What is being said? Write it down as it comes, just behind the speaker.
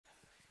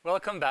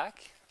Welcome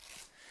back.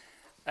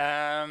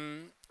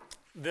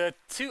 The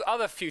two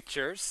other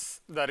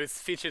futures that is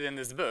featured in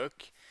this book,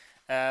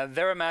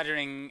 they're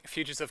imagining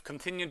futures of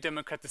continued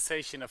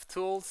democratization of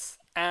tools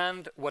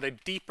and what a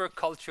deeper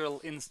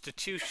cultural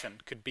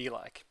institution could be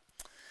like.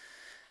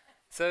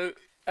 So,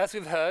 as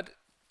we've heard,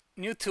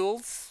 new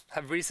tools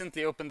have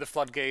recently opened the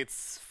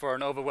floodgates for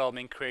an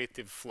overwhelming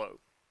creative flow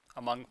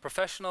among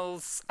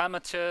professionals,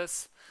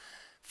 amateurs,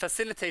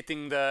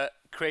 facilitating the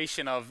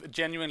creation of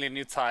genuinely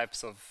new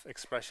types of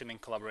expression in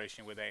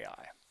collaboration with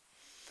AI.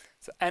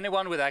 So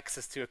anyone with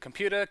access to a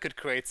computer could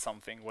create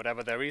something,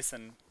 whatever their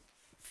reason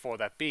for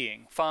that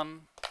being.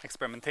 Fun,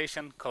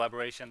 experimentation,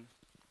 collaboration,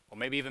 or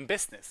maybe even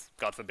business,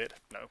 God forbid.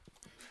 No,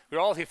 we're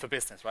all here for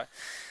business, right?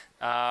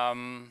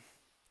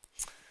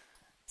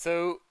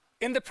 So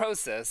in the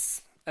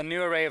process, a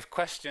new array of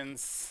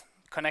questions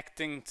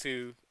connecting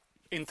to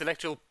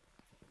intellectual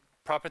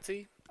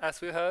property,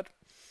 as we heard,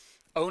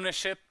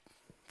 ownership,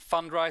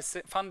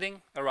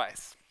 funding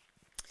arise.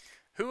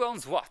 Who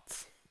owns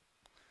what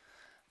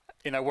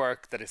in a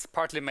work that is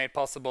partly made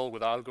possible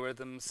with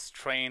algorithms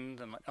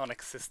trained on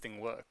existing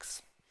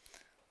works?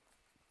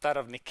 That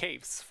of Nick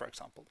Cave's, for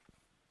example.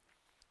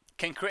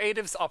 Can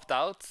creatives opt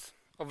out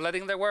of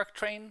letting their work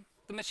train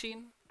the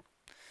machine?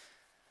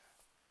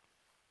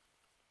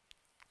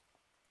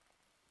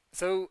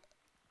 So,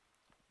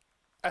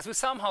 as we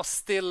somehow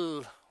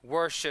still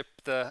worship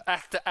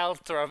at the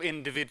altar of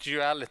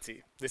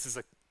individuality, this is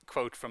a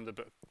quote from the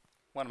book,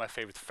 one of my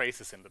favorite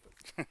phrases in the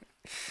book.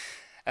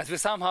 As we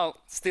somehow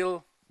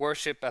still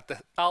worship at the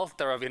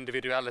altar of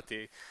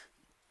individuality,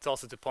 it's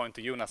also to point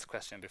to Jonas'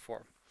 question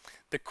before.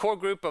 The core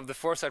group of the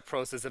Foresight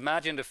process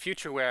imagined a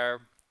future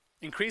where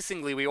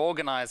increasingly we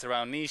organize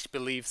around niche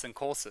beliefs and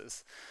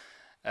causes,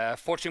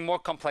 forging more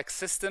complex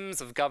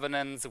systems of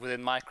governance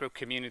within micro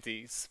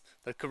communities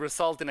that could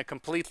result in a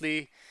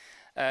completely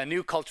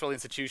new cultural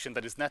institution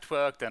that is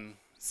networked and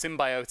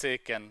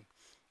symbiotic, and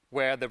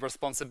where the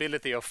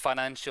responsibility of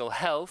financial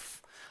health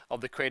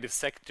of the creative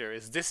sector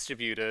is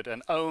distributed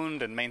and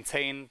owned and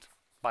maintained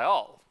by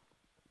all,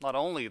 not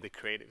only the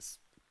creatives,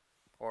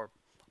 or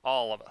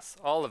all of us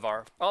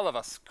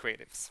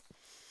creatives.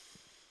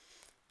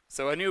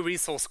 So a new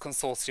resource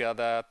consortia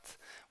that,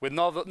 with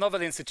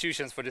novel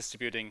institutions for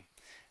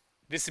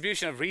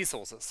distribution of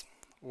resources.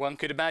 One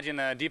could imagine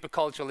a deeper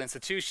cultural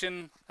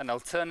institution, an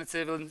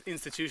alternative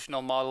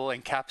institutional model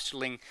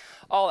encapsulating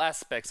all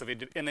aspects of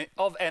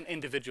an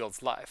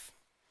individual's life.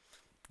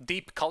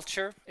 Deep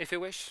culture, if you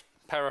wish,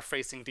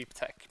 paraphrasing deep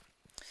tech.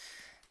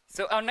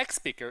 So our next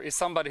speaker is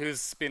somebody who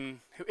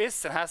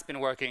is and has been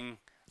working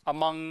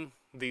among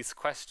these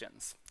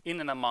questions, in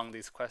and among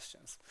these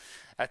questions,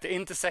 at the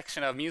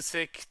intersection of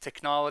music,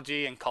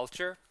 technology, and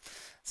culture.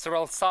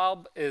 Sorrel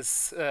Salb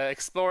is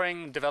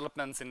exploring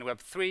developments in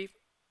Web3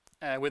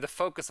 with a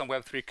focus on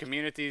Web3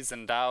 communities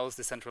and DAOs,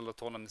 decentralized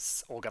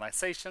autonomous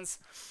organizations.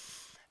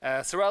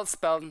 Sorrel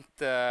spent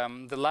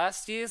the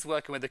last years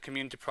working with the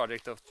community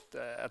project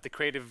at the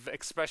creative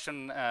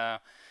expression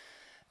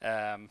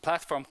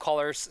platform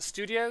Colors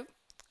Studio.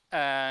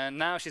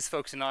 Now she's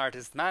focusing on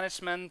artist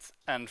management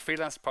and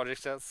freelance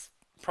projects.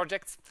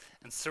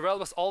 And Sorrel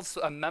was also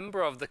a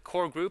member of the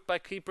core group I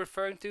keep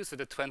referring to, so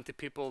the 20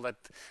 people that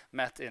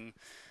met in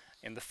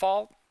the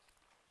fall.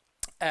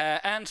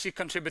 And she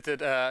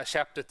contributed a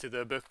chapter to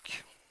the book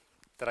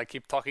that I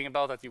keep talking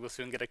about that you will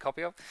soon get a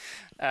copy of.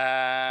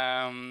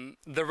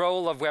 The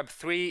role of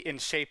Web3 in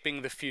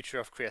shaping the future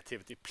of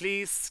creativity.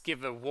 Please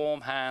give a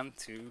warm hand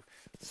to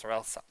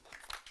Sorrel Salb.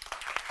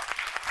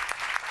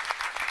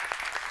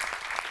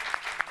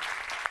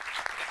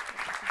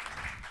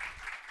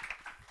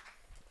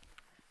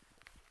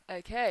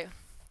 Okay,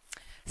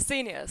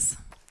 seniors,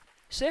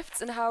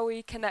 shifts in how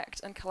we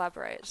connect and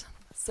collaborate.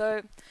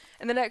 So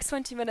in the next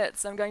 20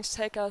 minutes, I'm going to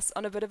take us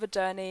on a bit of a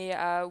journey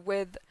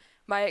with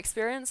my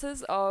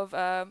experiences of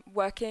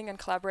working and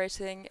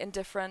collaborating in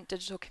different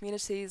digital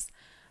communities.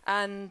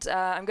 And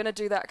I'm going to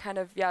do that kind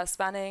of,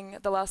 spanning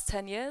the last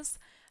 10 years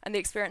and the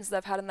experiences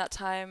I've had in that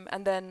time.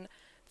 And then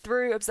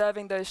through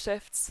observing those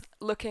shifts,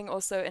 looking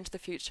also into the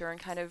future and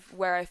kind of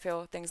where I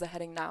feel things are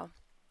heading now.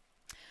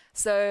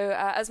 So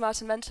as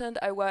Martin mentioned,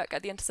 I work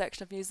at the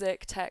intersection of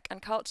music, tech,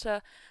 and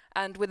culture.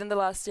 And within the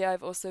last year,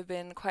 I've also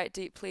been quite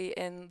deeply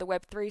in the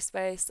Web3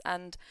 space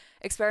and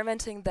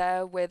experimenting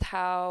there with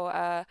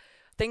how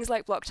things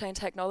like blockchain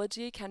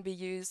technology can be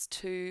used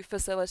to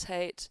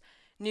facilitate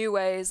new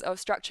ways of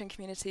structuring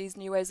communities,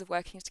 new ways of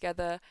working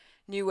together,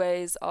 new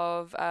ways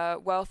of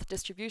wealth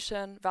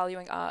distribution,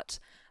 valuing art,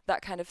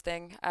 that kind of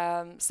thing.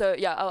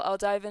 I'll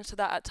dive into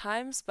that at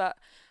times, but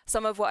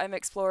some of what I'm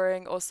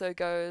exploring also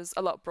goes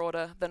a lot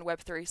broader than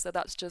Web3, so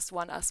that's just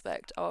one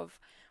aspect of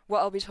what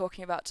I'll be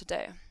talking about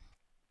today.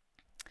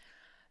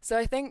 So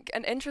I think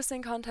an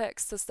interesting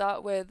context to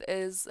start with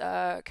is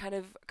kind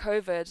of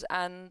COVID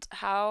and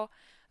how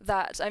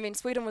that, I mean,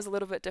 Sweden was a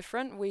little bit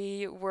different.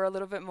 We were a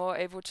little bit more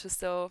able to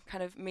still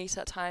kind of meet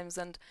at times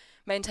and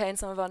maintain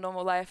some of our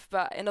normal life,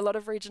 but in a lot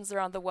of regions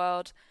around the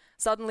world,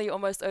 suddenly,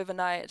 almost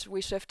overnight,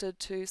 we shifted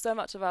to so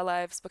much of our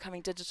lives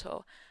becoming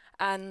digital.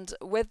 And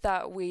with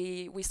that,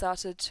 we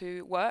started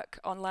to work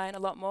online a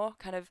lot more.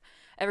 Kind of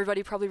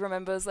everybody probably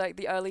remembers like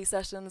the early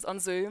sessions on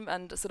Zoom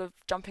and sort of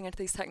jumping into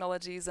these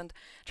technologies and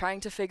trying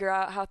to figure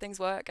out how things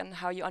work and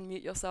how you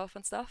unmute yourself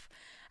and stuff.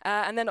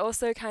 And then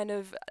also kind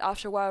of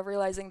after a while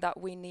realizing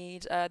that we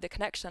need the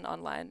connection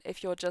online.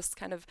 If you're just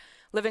kind of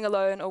living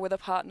alone or with a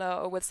partner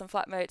or with some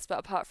flatmates, but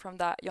apart from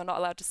that, you're not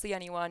allowed to see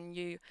anyone,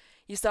 you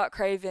start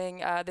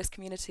craving this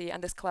community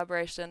and this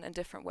collaboration in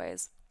different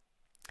ways.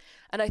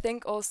 And I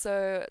think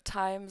also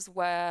times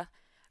where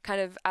kind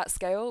of at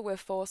scale we're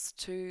forced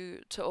to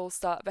all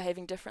start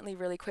behaving differently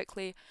really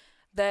quickly,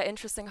 they're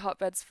interesting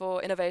hotbeds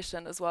for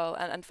innovation as well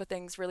and for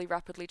things really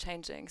rapidly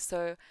changing.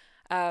 So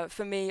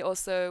for me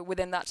also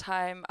within that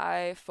time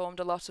I formed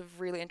a lot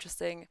of really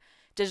interesting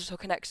digital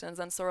connections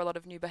and saw a lot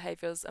of new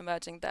behaviors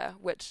emerging there,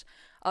 which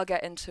I'll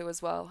get into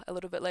as well a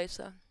little bit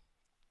later.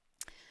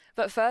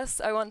 But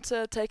first I want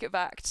to take it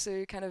back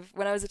to kind of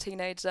when I was a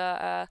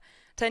teenager,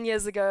 10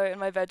 years ago in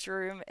my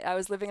bedroom. I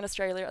was living in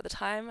Australia at the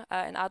time,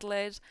 in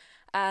Adelaide,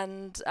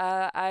 and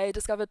I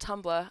discovered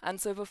Tumblr.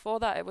 And so before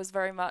that it was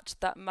very much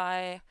that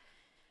my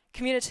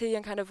community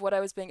and kind of what I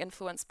was being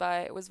influenced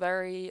by was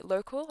very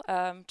local,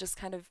 just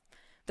kind of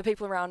the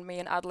people around me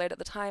in Adelaide at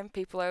the time,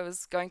 people I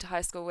was going to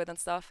high school with and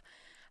stuff.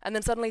 And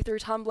then suddenly through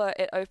Tumblr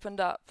it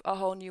opened up a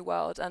whole new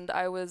world, and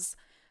I was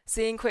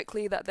seeing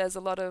quickly that there's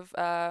a lot of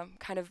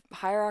kind of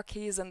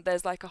hierarchies and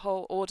there's like a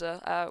whole order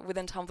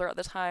within Tumblr at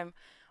the time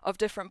of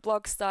different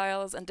blog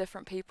styles and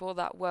different people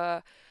that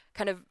were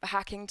kind of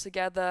hacking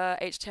together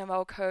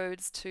HTML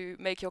codes to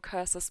make your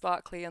cursor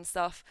sparkly and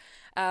stuff.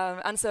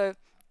 And so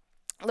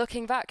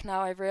looking back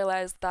now, I've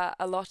realized that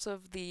a lot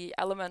of the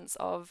elements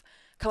of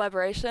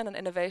collaboration and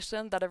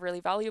innovation that are really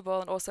valuable,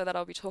 and also that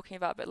I'll be talking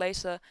about a bit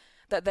later,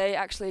 that they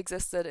actually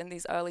existed in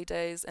these early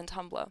days in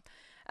Tumblr.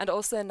 And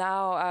also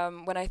now,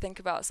 when I think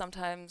about,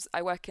 sometimes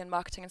I work in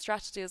marketing and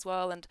strategy as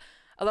well, and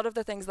a lot of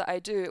the things that I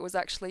do, it was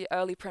actually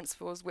early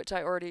principles which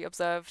I already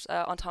observed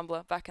on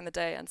Tumblr back in the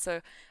day. And so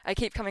I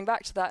keep coming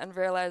back to that and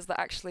realize that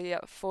actually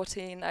at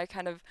 14,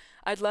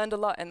 I'd learned a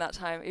lot in that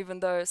time, even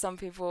though some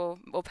people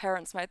or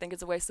parents might think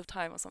it's a waste of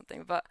time or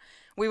something. But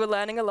we were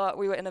learning a lot,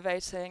 we were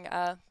innovating.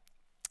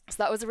 So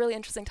that was a really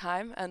interesting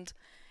time. And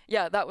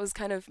yeah, that was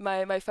kind of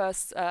my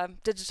first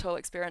digital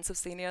experience of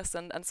Scenius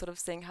and sort of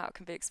seeing how it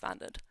can be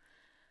expanded.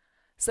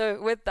 So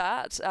with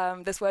that,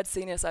 this word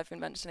Scenius I've been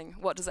mentioning,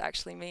 what does it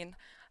actually mean?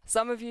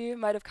 Some of you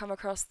might have come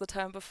across the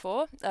term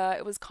before.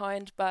 It was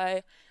coined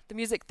by the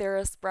music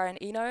theorist Brian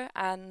Eno,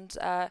 and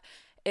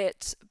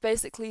it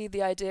basically,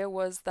 the idea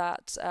was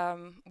that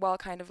while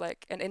kind of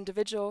like an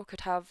individual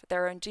could have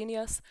their own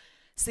genius,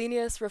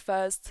 Scenius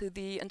refers to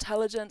the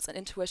intelligence and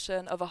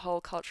intuition of a whole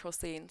cultural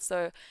scene.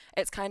 So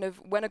it's kind of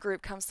when a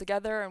group comes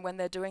together and when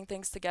they're doing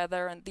things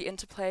together and the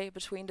interplay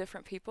between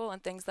different people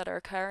and things that are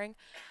occurring,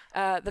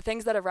 the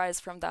things that arise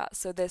from that.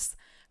 So this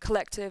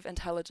collective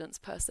intelligence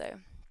per se.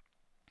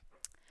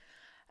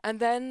 And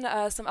then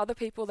some other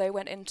people, they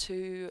went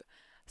into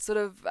sort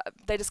of,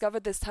 they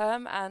discovered this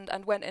term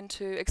and went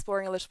into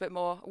exploring a little bit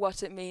more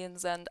what it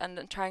means and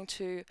trying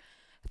to,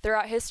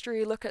 throughout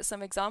history, look at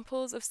some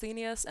examples of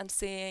Scenius and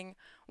seeing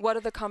what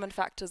are the common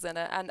factors in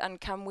it,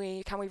 and can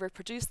we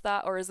reproduce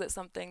that, or is it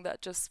something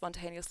that just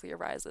spontaneously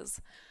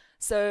arises?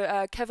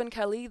 So Kevin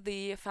Kelly,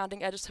 the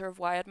founding editor of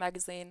Wired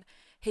magazine,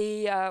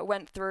 he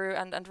went through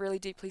and really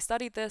deeply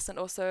studied this, and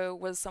also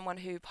was someone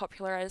who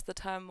popularized the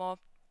term more.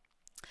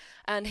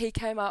 And he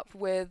came up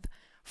with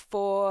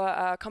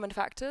 4 common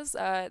factors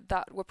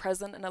that were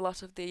present in a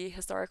lot of the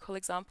historical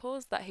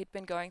examples that he'd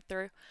been going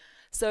through.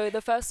 So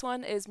the first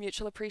one is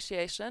mutual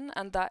appreciation,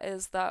 and that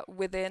is that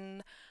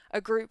within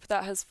a group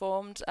that has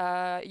formed,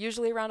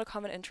 usually around a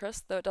common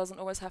interest, though it doesn't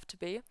always have to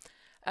be.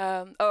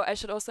 Oh, I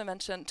should also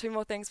mention 2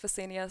 more things for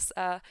Scenius.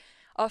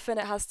 Often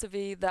it has to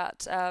be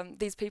that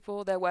these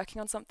people, they're working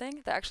on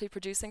something, they're actually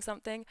producing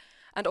something,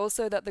 and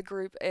also that the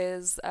group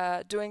is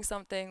doing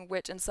something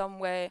which in some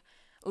way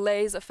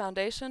lays a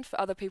foundation for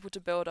other people to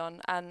build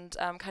on and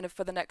kind of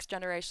for the next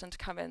generation to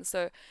come in.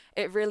 So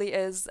it really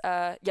is,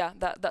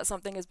 that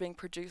something is being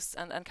produced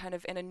and kind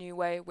of in a new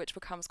way, which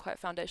becomes quite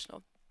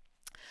foundational.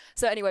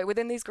 So anyway,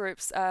 within these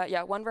groups,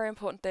 one very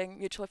important thing,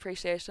 mutual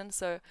appreciation,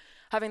 so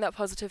having that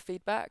positive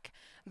feedback.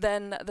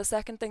 Then the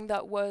second thing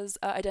that was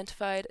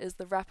identified is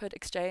the rapid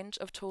exchange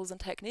of tools and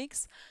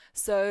techniques.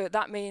 So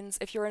that means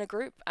if you're in a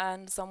group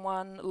and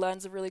someone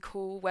learns a really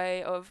cool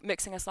way of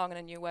mixing a song in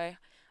a new way,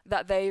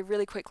 that they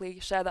really quickly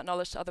share that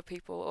knowledge to other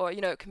people. Or,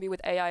 you know, it can be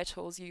with AI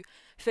tools. You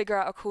figure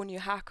out a cool new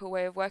hack or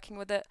way of working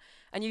with it,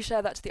 and you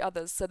share that to the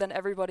others. So then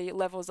everybody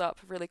levels up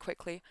really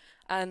quickly.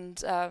 And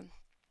so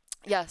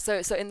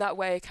in that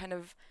way, kind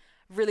of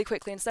really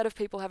quickly, instead of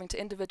people having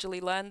to individually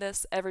learn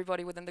this,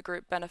 everybody within the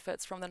group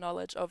benefits from the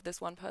knowledge of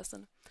this one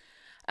person.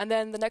 And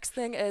then the next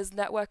thing is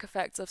network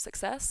effects of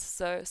success.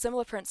 So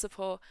similar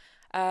principle.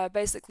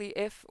 Basically,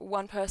 if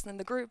one person in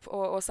the group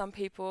or some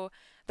people,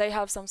 they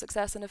have some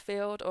success in a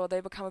field or they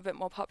become a bit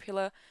more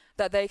popular,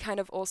 that they kind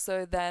of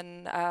also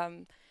then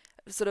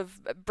sort of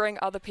bring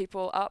other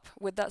people up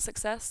with that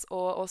success,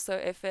 or also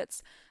if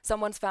it's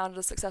someone's founded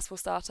a successful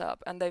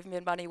startup and they've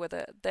made money with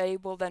it, they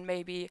will then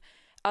maybe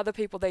other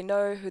people they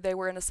know who they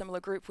were in a similar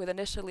group with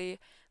initially,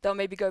 they'll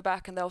maybe go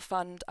back and they'll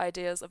fund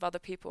ideas of other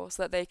people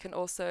so that they can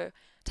also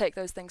take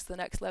those things to the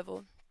next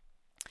level.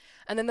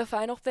 And then the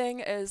final thing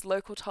is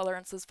local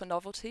tolerances for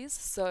novelties.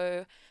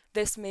 So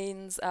this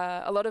means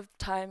a lot of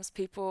times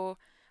people,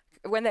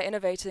 when they're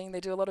innovating, they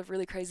do a lot of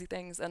really crazy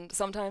things, and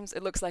sometimes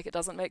it looks like it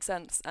doesn't make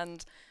sense,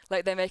 and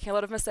like they're making a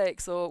lot of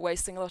mistakes or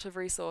wasting a lot of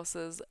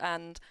resources,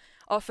 and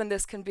often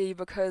this can be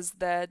because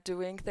they're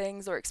doing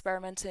things or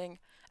experimenting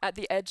at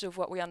the edge of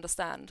what we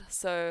understand.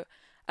 So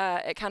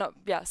it cannot,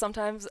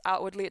 sometimes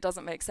outwardly it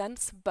doesn't make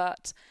sense,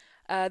 but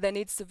there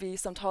needs to be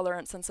some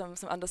tolerance and some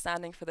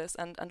understanding for this,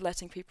 and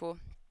letting people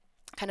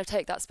kind of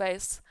take that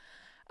space.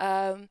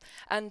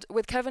 And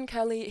with Kevin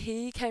Kelly,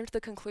 he came to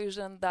the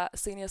conclusion that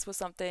Scenius was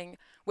something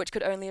which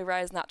could only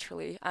arise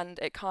naturally, and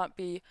it can't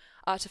be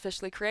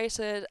artificially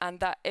created, and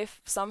that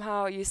if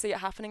somehow you see it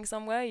happening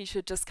somewhere, you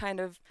should just kind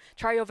of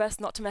try your best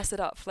not to mess it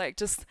up. Like,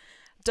 just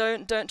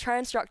don't try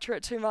and structure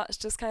it too much,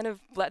 just kind of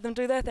let them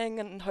do their thing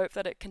and hope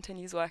that it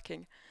continues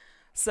working.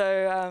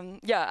 So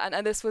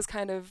and this was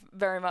kind of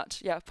very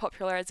much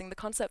popularizing the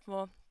concept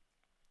more.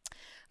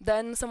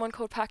 Then someone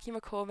called Packy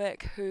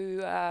McCormick,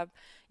 who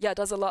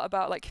does a lot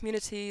about like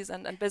communities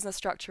and business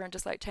structure and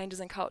just like changes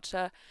in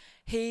culture.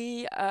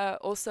 He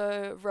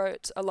also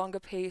wrote a longer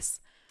piece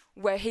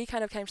where he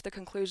kind of came to the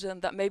conclusion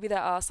that maybe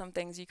there are some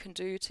things you can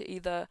do to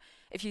either,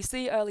 if you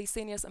see early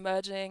seniors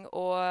emerging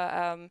or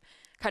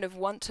kind of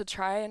want to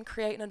try and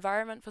create an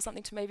environment for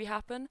something to maybe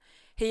happen,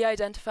 he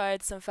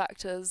identified some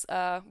factors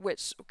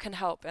which can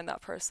help in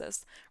that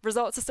process.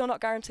 Results are still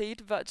not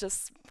guaranteed, but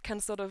just can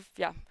sort of,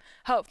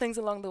 help things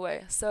along the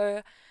way.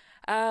 So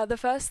the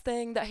first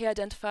thing that he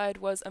identified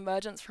was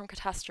emergence from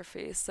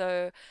catastrophe.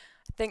 So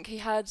I think he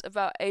had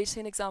about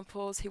 18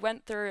 examples he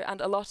went through,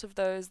 and a lot of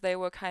those, they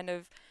were kind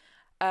of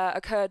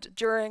occurred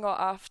during or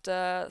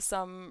after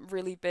some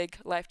really big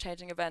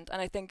life-changing event.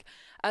 And I think,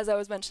 as I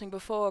was mentioning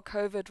before,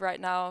 COVID right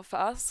now for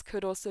us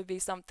could also be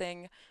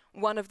something,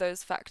 one of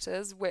those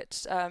factors,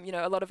 which,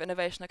 a lot of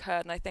innovation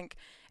occurred. And I think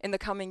in the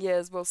coming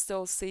years, we'll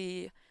still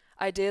see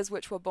ideas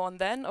which were born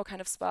then or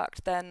kind of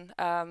sparked then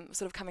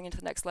sort of coming into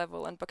the next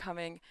level and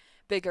becoming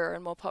bigger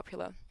and more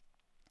popular.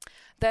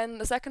 Then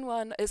the second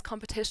one is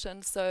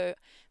competition. So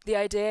the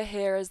idea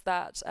here is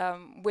that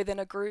within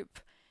a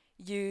group,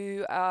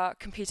 you are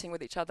competing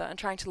with each other and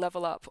trying to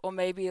level up, or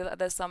maybe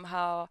there's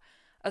somehow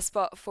a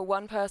spot for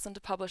one person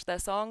to publish their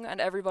song and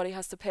everybody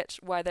has to pitch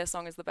why their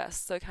song is the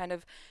best. So kind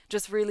of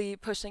just really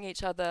pushing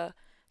each other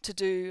to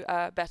do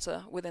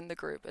better within the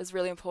group is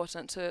really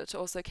important to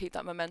also keep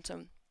that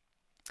momentum.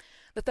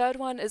 The third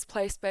one is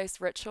place-based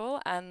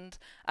ritual, and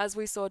as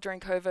we saw during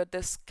COVID,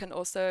 this can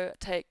also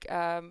take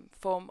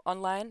form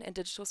online in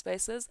digital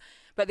spaces.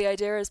 But the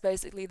idea is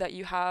basically that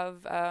you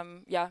have,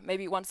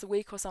 maybe once a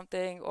week or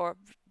something, or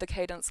the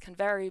cadence can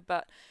vary,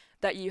 but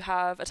that you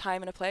have a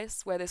time and a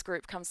place where this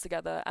group comes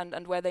together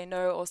and where they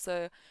know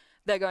also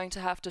they're going to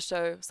have to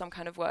show some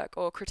kind of work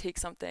or critique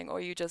something,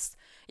 or you just,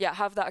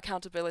 have that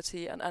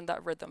accountability and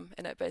that rhythm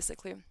in it,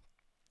 basically.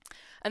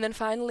 And then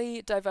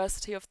finally,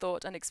 diversity of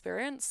thought and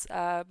experience,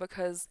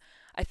 because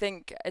I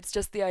think it's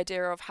just the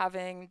idea of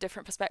having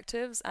different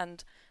perspectives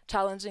and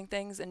challenging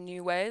things in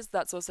new ways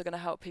that's also going to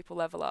help people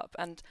level up.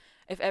 And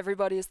if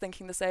everybody is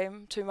thinking the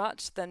same too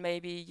much, then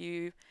maybe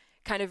you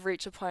kind of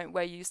reach a point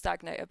where you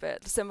stagnate a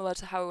bit, similar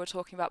to how we were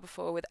talking about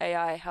before with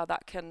AI, how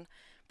that can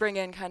bring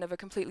in kind of a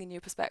completely new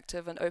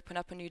perspective and open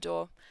up a new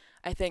door.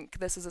 I think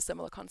this is a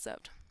similar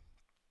concept.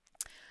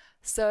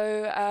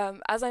 So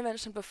as I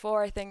mentioned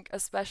before, I think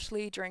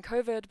especially during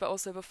COVID, but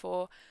also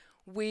before,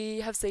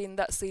 we have seen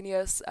that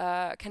Scenius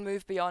can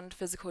move beyond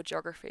physical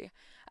geography.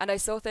 And I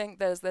still think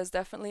there's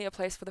definitely a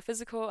place for the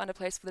physical and a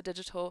place for the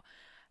digital,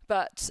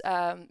 but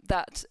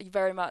that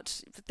very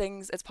much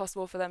it's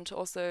possible for them to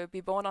also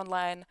be born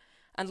online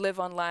and live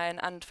online,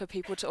 and for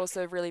people to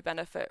also really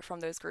benefit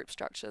from those group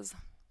structures.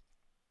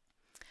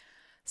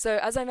 So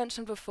as I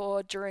mentioned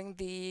before, during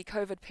the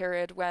COVID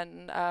period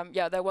when,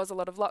 there was a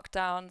lot of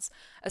lockdowns,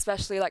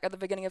 especially like at the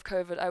beginning of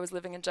COVID, I was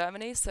living in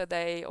Germany, so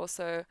they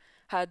also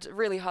had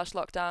really harsh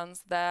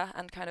lockdowns there,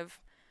 and kind of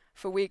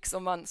for weeks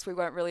or months, we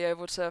weren't really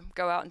able to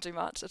go out and do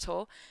much at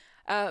all.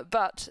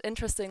 But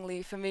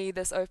interestingly, for me,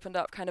 this opened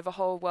up kind of a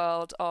whole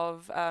world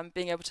of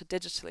being able to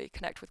digitally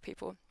connect with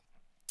people.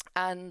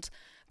 And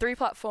 3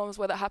 platforms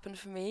where that happened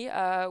for me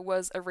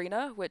was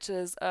Arena, which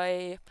is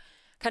a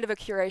kind of a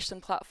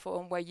curation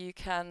platform where you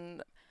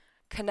can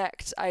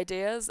connect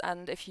ideas,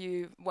 and if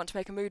you want to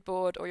make a mood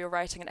board or you're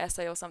writing an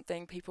essay or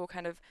something, people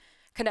kind of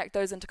connect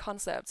those into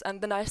concepts. And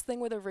the nice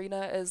thing with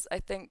Arena is I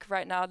think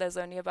right now there's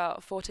only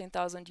about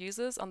 14,000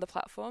 users on the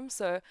platform,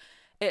 so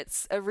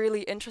it's a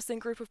really interesting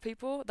group of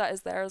people that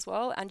is there as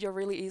well, and you're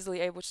really easily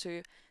able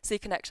to see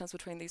connections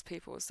between these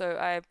people.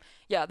 So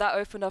that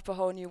opened up a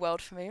whole new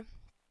world for me.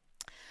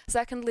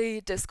 Secondly,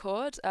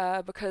 Discord,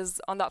 because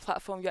on that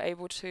platform you're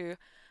able to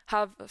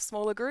have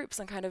smaller groups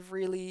and kind of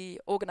really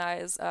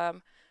organize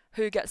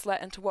who gets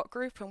let into what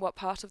group and what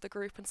part of the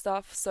group and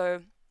stuff.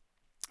 So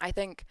I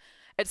think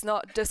it's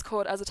not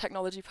Discord as a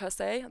technology per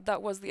se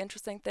that was the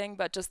interesting thing,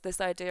 but just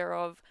this idea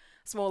of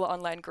smaller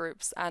online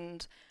groups.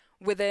 And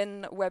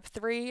within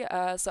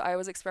Web3, so I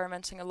was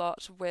experimenting a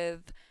lot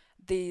with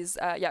these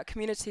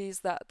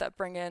communities that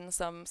bring in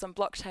some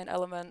blockchain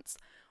elements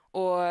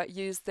or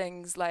use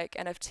things like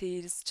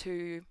NFTs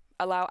to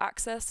allow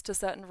access to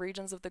certain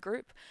regions of the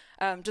group.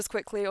 Just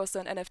quickly,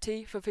 also an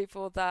NFT, for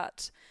people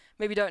that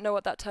maybe don't know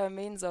what that term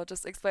means, I'll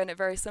just explain it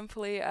very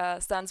simply,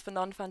 stands for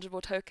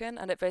non-fungible token,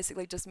 and it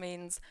basically just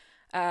means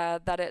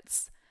that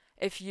it's,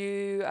 if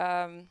you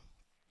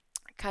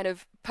kind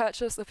of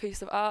purchase a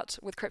piece of art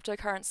with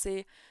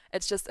cryptocurrency,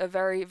 it's just a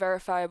very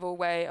verifiable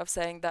way of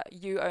saying that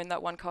you own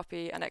that one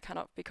copy and it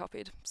cannot be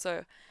copied.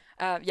 So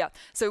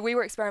so we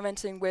were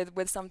experimenting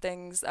with some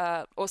things,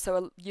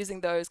 also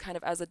using those kind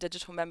of as a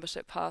digital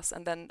membership pass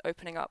and then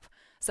opening up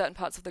certain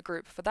parts of the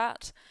group for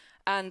that.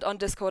 And on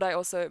Discord, I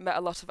also met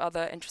a lot of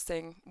other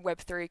interesting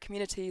Web3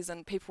 communities,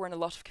 and people were in a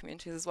lot of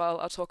communities as well.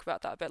 I'll talk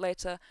about that a bit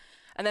later.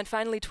 And then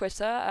finally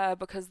Twitter,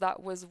 because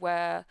that was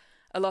where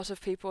a lot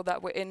of people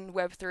that were in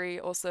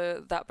Web3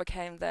 also, that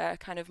became their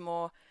kind of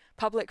more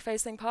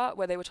public-facing part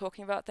where they were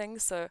talking about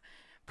things. So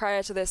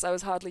prior to this, I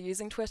was hardly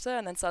using Twitter,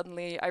 and then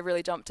suddenly I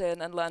really jumped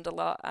in and learned a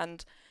lot.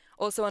 And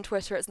also on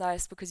Twitter, it's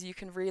nice because you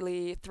can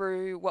really,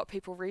 through what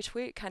people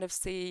retweet, kind of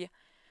see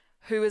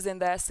who is in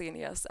their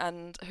seniors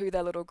and who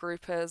their little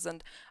group is.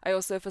 And I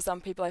also, for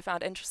some people I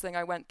found interesting,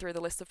 I went through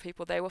the list of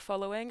people they were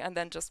following and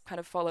then just kind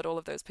of followed all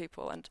of those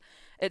people. And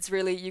it's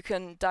really, you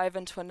can dive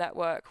into a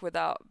network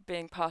without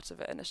being part of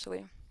it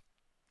initially.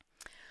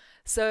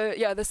 So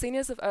yeah, the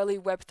seniors of early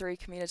Web3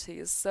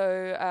 communities.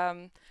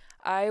 So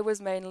I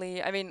was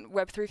mainly, I mean,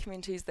 Web3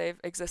 communities, they've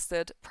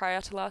existed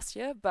prior to last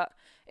year, but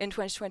in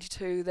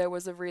 2022, there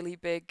was a really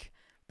big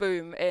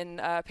boom in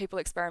people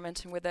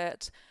experimenting with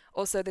it.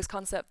 Also, this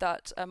concept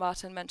that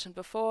Martin mentioned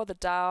before, the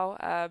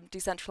DAO,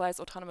 decentralized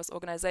autonomous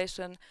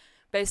organization,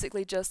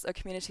 basically just a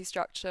community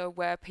structure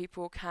where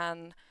people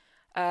can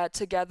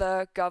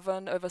together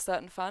govern over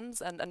certain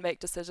funds and make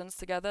decisions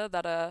together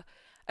that are,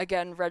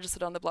 again,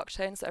 registered on the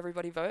blockchain, so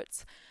everybody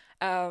votes.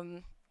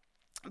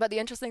 But the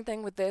interesting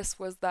thing with this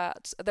was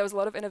that there was a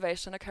lot of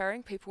innovation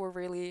occurring. People were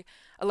really,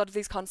 a lot of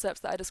these concepts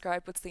that I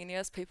described with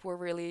seniors, people were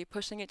really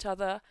pushing each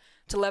other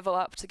to level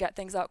up, to get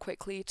things out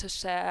quickly, to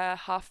share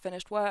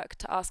half-finished work,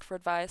 to ask for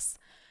advice.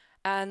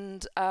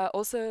 And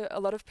also a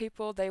lot of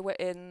people, they were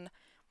in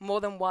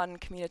more than one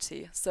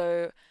community.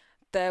 So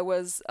there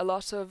was a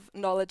lot of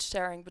knowledge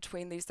sharing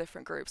between these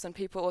different groups. And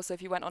people also,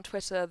 if you went on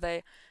Twitter,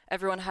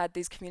 everyone had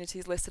these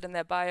communities listed in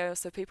their bio.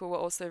 So people were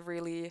also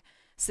really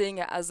seeing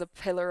it as a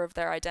pillar of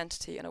their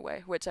identity in a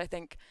way, which I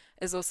think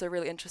is also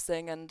really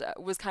interesting and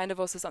was kind of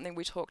also something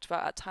we talked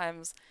about at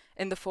times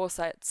in the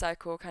Foresight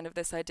Cycle, kind of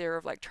this idea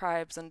of like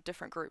tribes and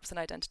different groups and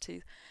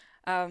identities.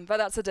 But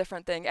that's a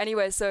different thing.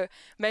 Anyway, so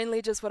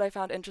mainly just what I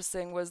found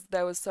interesting was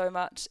there was so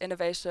much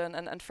innovation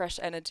and fresh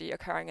energy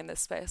occurring in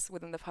this space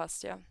within the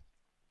past year.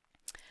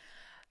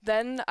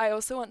 Then I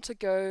also want to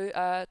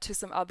go to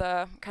some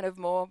other kind of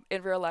more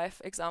in real life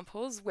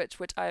examples, which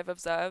I've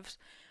observed.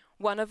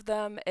 One of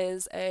them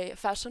is a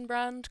fashion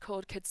brand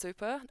called Kid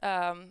Super.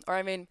 Or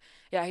I mean,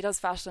 yeah, he does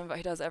fashion, but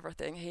he does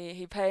everything.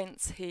 He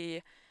paints,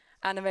 he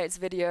animates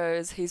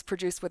videos, he's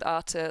produced with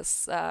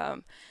artists.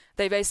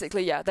 They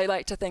basically, yeah, they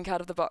like to think out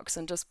of the box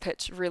and just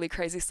pitch really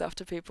crazy stuff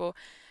to people.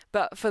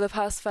 But for the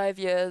past 5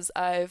 years,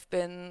 I've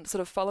been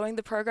sort of following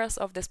the progress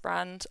of this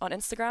brand on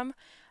Instagram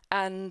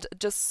and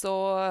just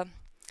saw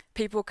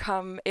people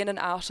come in and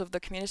out of the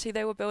community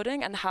they were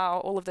building and how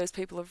all of those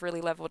people have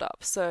really leveled up.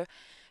 So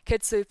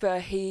Kid Super,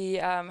 he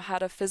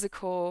had a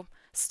physical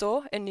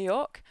store in New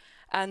York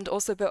and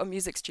also built a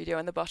music studio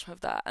in the bottom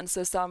of that. And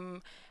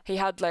so he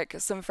had like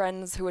some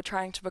friends who were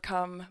trying to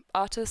become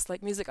artists,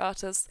 like music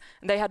artists,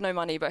 and they had no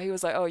money, but he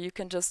was like, oh, you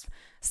can just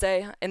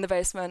stay in the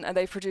basement, and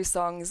they produce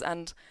songs,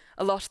 and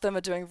a lot of them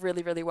are doing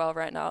really, really well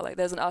right now. Like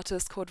there's an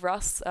artist called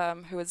Russ,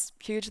 who is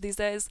huge these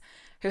days,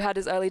 who had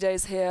his early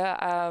days here,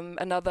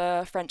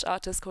 another French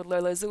artist called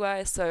Lolo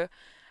Zouai. So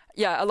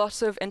yeah, a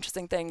lot of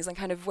interesting things. And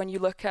kind of when you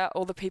look at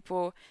all the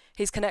people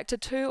he's connected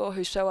to or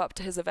who show up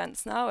to his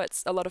events now,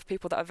 it's a lot of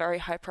people that are very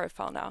high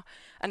profile now.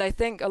 And I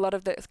think a lot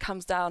of this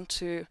comes down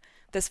to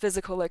this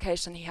physical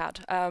location he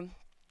had.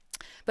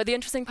 But the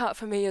interesting part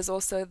for me is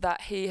also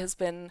that he has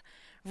been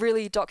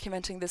really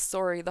documenting this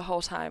story the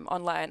whole time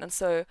online. And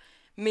so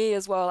me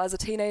as well as a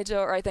teenager,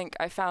 or I think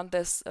I found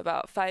this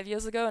about 5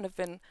 years ago and have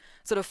been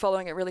sort of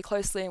following it really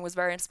closely and was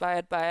very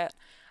inspired by it.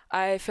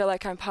 I feel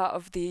like I'm part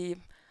of the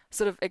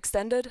sort of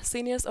extended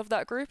seniors of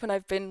that group, and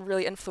I've been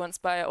really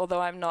influenced by it,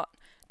 although I'm not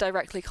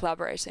directly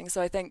collaborating.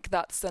 So I think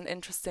that's an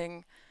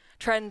interesting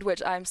trend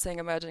which I'm seeing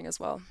emerging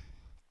as well.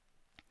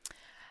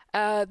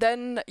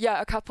 Then, yeah,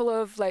 a couple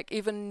of like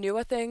even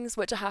newer things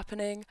which are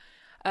happening.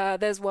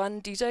 There's one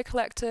DJ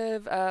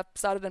collective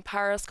started in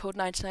Paris called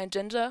 99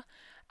 Ginger,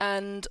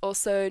 and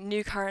also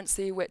New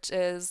Currency, which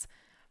is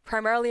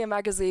primarily a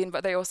magazine,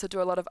 but they also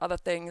do a lot of other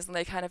things, and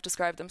they kind of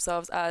describe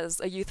themselves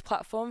as a youth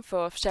platform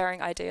for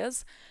sharing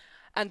ideas.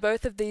 And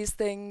both of these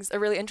things are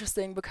really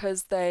interesting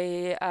because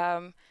they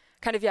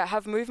kind of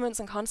have movements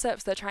and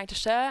concepts they're trying to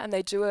share, and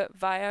they do it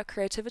via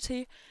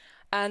creativity.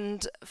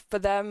 And for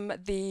them,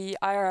 the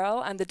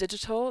IRL and the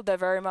digital, they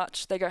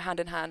go hand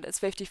in hand. It's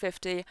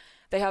 50-50.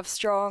 They have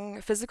strong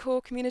physical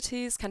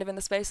communities kind of in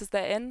the spaces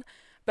they're in,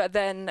 but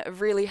then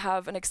really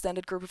have an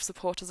extended group of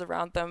supporters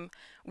around them,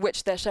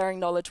 which they're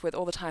sharing knowledge with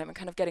all the time and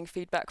kind of getting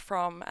feedback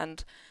from.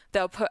 And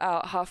they'll put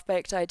out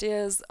half-baked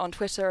ideas on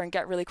Twitter and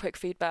get really quick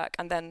feedback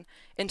and then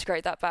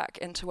integrate that back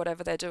into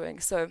whatever they're doing.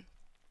 So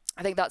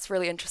I think that's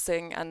really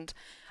interesting. And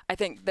I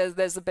think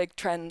there's a big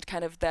trend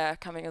kind of there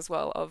coming as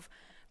well of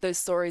those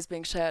stories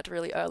being shared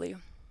really early.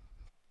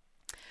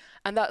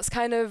 And that's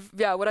kind of,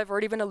 what I've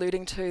already been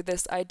alluding to,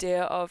 this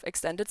idea of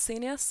extended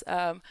seniors,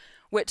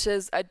 which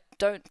is, I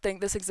don't think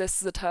this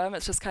exists as a term,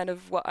 it's just kind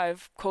of what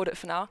I've called it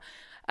for now.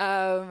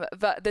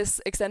 But this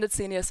extended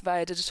seniors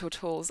via digital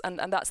tools, and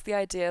that's the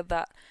idea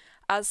that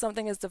as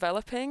something is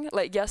developing,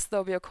 like yes,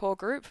 there'll be a core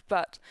group,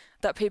 but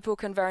that people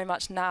can very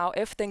much now,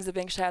 if things are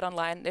being shared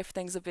online, if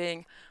things are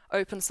being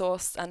open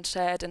sourced and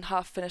shared in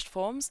half-finished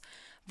forms,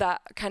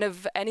 that kind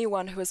of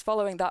anyone who is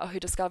following that or who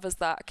discovers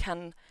that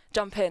can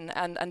jump in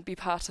and be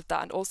part of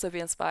that and also be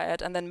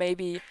inspired. And then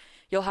maybe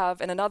you'll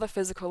have in another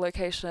physical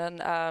location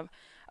a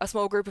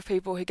small group of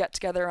people who get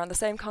together around the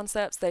same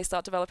concepts, they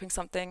start developing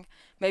something,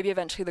 maybe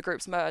eventually the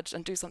groups merge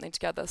and do something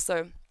together.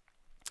 So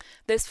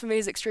this for me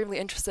is extremely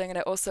interesting, and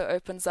it also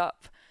opens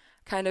up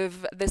kind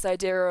of this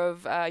idea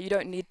of you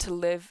don't need to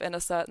live in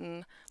a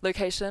certain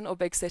location or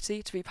big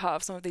city to be part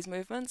of some of these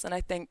movements. And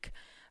I think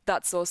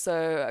that's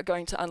also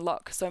going to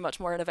unlock so much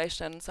more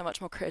innovation, so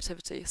much more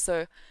creativity.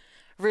 So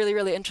really,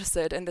 really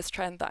interested in this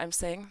trend that I'm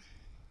seeing.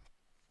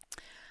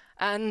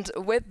 And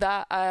with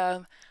that,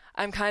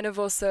 I'm kind of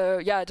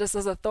also, just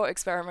as a thought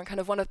experiment, kind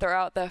of want to throw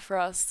out there for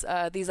us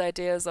these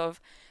ideas of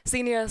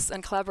seniors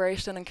and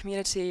collaboration and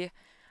community.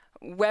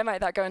 Where might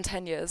that go in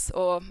 10 years?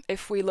 Or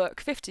if we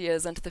look 50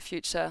 years into the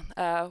future,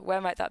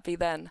 where might that be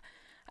then?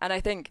 And I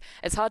think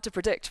it's hard to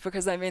predict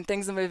because, I mean,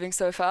 things are moving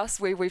so fast.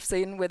 We've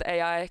seen with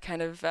AI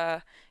kind of,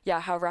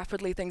 how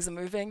rapidly things are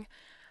moving.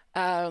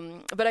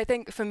 But I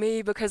think for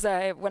me, because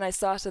when I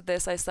started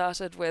this, I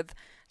started with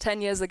 10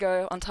 years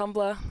ago on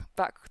Tumblr,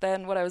 back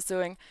then what I was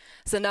doing.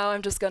 So now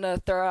I'm just going to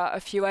throw out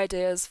a few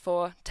ideas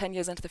for 10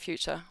 years into the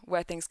future,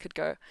 where things could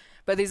go.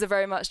 But these are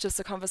very much just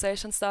a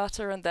conversation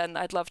starter, and then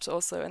I'd love to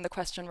also, in the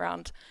question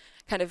round,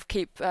 kind of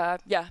keep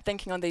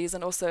thinking on these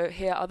and also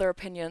hear other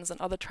opinions and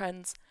other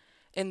trends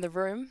in the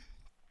room.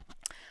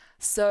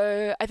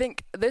 So I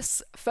think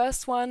this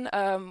first one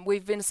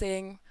we've been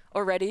seeing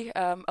already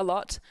a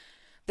lot.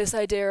 This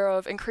idea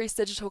of increased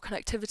digital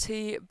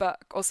connectivity, but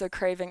also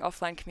craving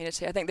offline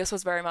community. I think this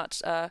was very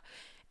much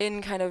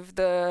in kind of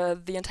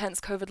the intense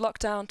COVID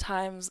lockdown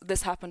times.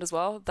 This happened as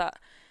well, that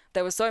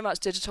there was so much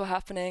digital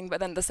happening, but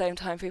then at the same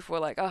time people were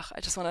like, oh,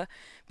 I just want to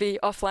be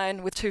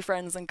offline with 2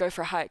 friends and go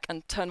for a hike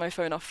and turn my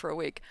phone off for a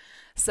week.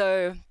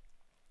 So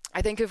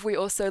I think if we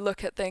also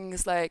look at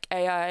things like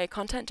AI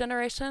content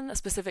generation,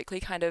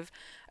 specifically kind of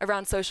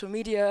around social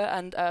media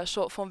and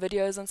short form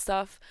videos and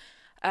stuff,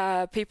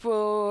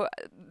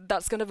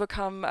 that's going to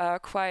become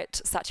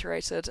quite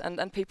saturated,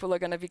 and people are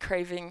going to be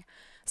craving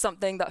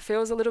something that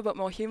feels a little bit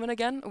more human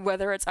again.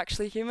 Whether it's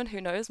actually human, who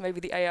knows? Maybe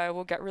the AI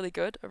will get really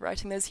good at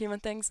writing those human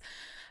things.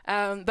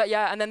 But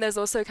yeah, and then there's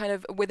also kind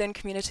of within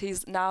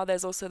communities now,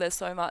 there's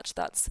so much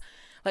that's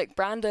like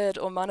branded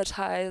or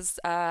monetized,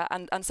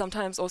 and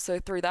sometimes also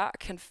through that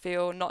can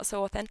feel not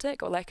so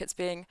authentic or like it's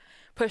being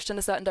pushed in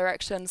a certain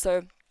direction.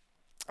 So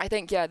I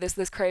think,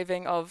 this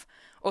craving of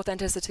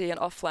authenticity and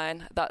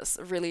offline, that's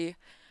really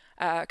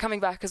coming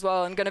back as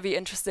well, and going to be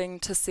interesting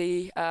to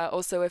see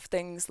also if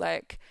things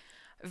like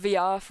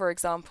VR, for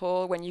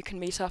example, when you can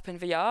meet up in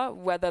VR,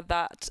 whether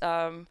that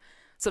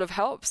sort of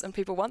helps and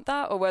people want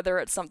that, or whether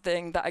it's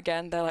something that,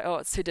 again, they're like, oh,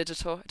 it's too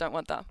digital, I don't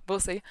want that. We'll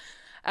see.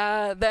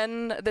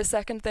 Then the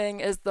second thing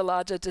is the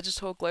larger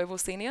digital global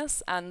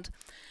seniors, and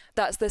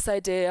that's this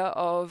idea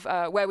of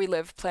where we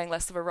live playing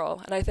less of a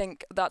role. And I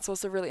think that's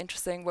also really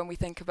interesting when we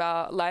think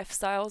about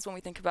lifestyles, when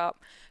we think about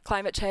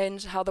climate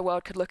change, how the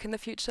world could look in the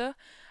future.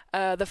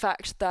 The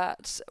fact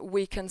that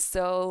we can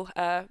still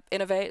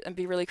innovate and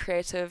be really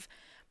creative,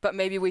 but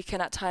maybe we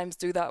can at times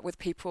do that with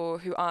people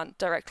who aren't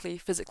directly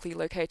physically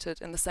located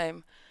in the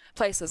same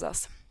place as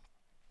us.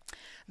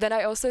 Then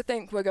I also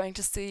think we're going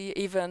to see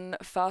even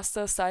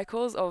faster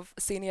cycles of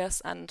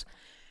seniors and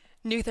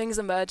new things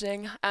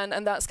emerging,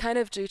 and that's kind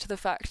of due to the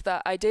fact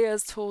that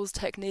ideas, tools,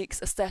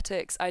 techniques,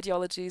 aesthetics,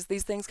 ideologies,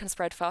 these things can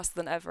spread faster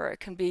than ever. It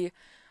can be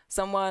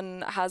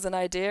someone has an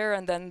idea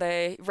and then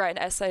they write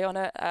an essay on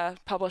it,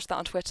 publish that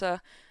on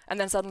Twitter, and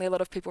then suddenly a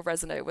lot of people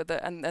resonate with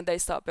it, and they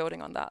start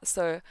building on that.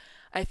 So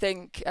I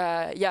think,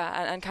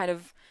 and kind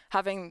of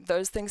having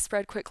those things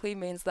spread quickly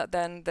means that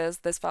then there's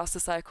faster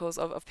cycles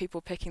of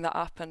people picking that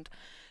up and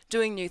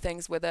doing new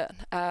things with it.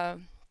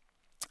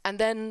 And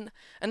then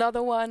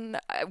another one,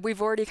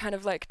 we've already kind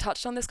of like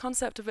touched on this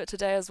concept a bit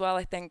today as well,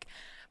 I think,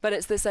 but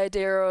it's this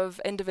idea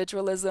of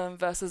individualism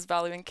versus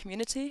valuing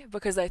community,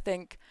 because I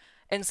think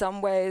in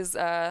some ways,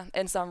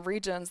 in some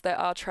regions, there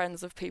are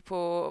trends of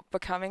people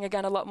becoming,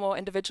 again, a lot more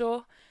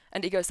individual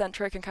and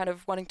egocentric and kind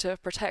of wanting to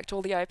protect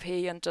all the IP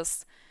and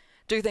just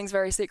do things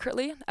very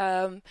secretly.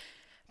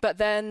 But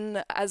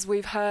then, as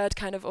we've heard,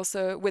 kind of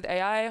also with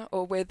AI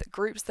or with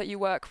groups that you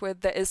work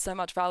with, there is so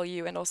much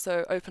value in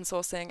also open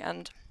sourcing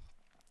and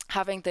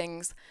having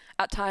things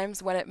at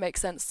times when it makes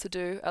sense to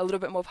do a little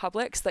bit more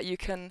public so that you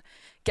can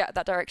get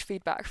that direct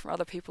feedback from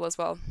other people as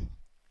well.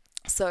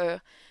 So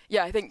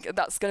yeah, I think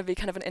that's going to be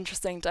kind of an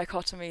interesting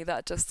dichotomy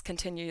that just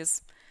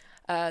continues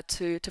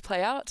to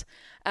play out.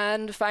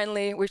 And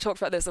finally, we've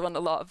talked about this one a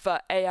lot,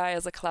 but AI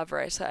as a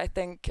collaborator, I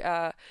think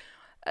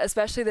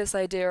especially this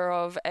idea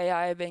of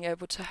AI being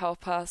able to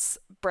help us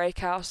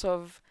break out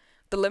of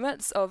the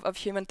limits of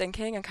human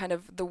thinking and kind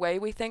of the way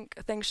we think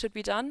things should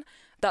be done,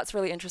 that's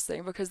really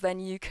interesting because then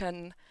you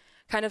can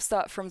kind of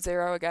start from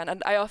zero again.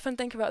 And I often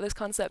think about this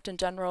concept in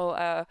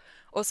general.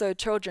 Also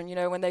children, you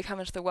know, when they come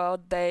into the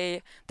world,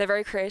 they're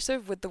very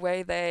creative with the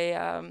way they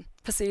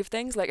perceive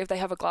things. Like if they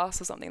have a glass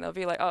or something, they'll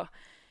be like, oh,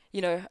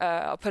 you know,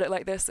 I'll put it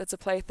like this, it's a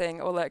plaything,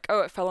 or like,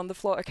 oh, it fell on the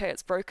floor, okay,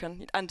 it's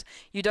broken. And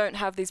you don't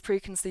have these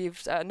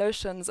preconceived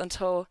notions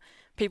until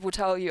people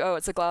tell you, oh,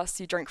 it's a glass,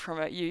 you drink from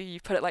it, you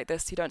put it like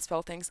this, you don't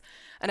spell things.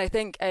 And I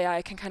think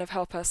AI can kind of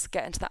help us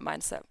get into that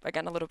mindset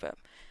again a little bit,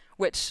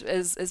 which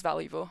is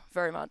valuable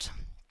very much.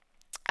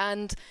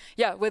 And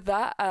yeah, with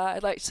that,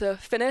 I'd like to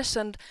finish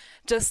and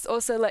just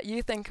also let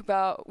you think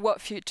about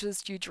what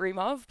futures do you dream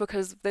of,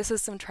 because this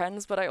is some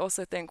trends, but I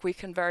also think we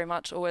can very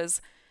much always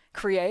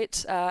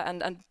create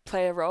and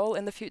play a role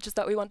in the futures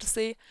that we want to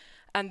see.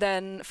 And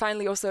then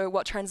finally also,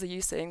 what trends are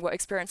you seeing? What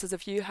experiences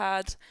have you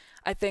had?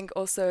 I think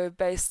also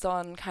based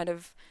on kind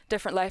of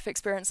different life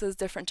experiences,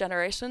 different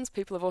generations,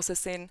 people have also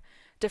seen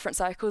different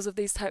cycles of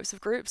these types of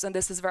groups. And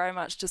this is very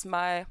much just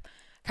my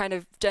kind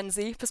of Gen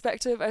Z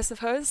perspective, I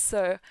suppose.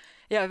 So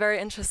yeah, very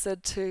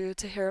interested to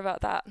hear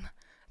about that.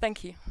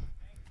 Thank you.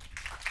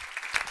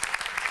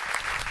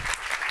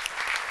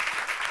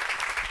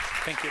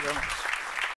 Thank you very much.